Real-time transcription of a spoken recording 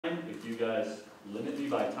guys limit me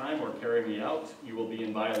by time or carry me out, you will be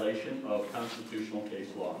in violation of constitutional case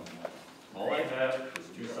law. All I have is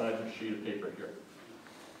 2 sides of a sheet of paper here.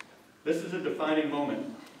 This is a defining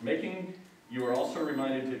moment. You are also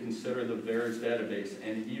reminded to consider the VAERS database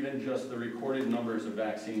and even just the recorded numbers of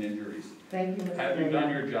vaccine injuries. Thank you, Mr. Have you done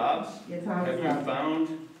your jobs? Have you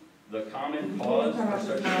found the common cause for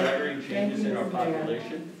such staggering changes in our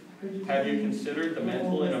population? Have you considered the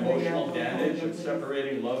mental and emotional damage of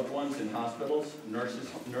separating loved ones in hospitals,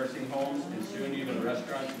 nursing homes, and soon even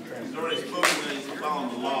restaurants and transportation?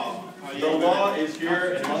 The law is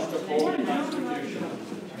here and must uphold the Constitution.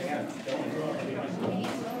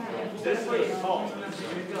 This is assault.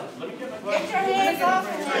 Let me get my Get your hands off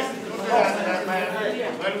of him.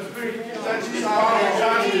 Let him speak. Since you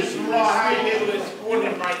saw this law, how you able to support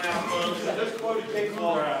him right now, folks? Let's quote the case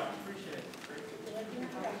law out.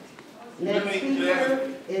 Next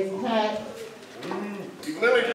speaker is Pat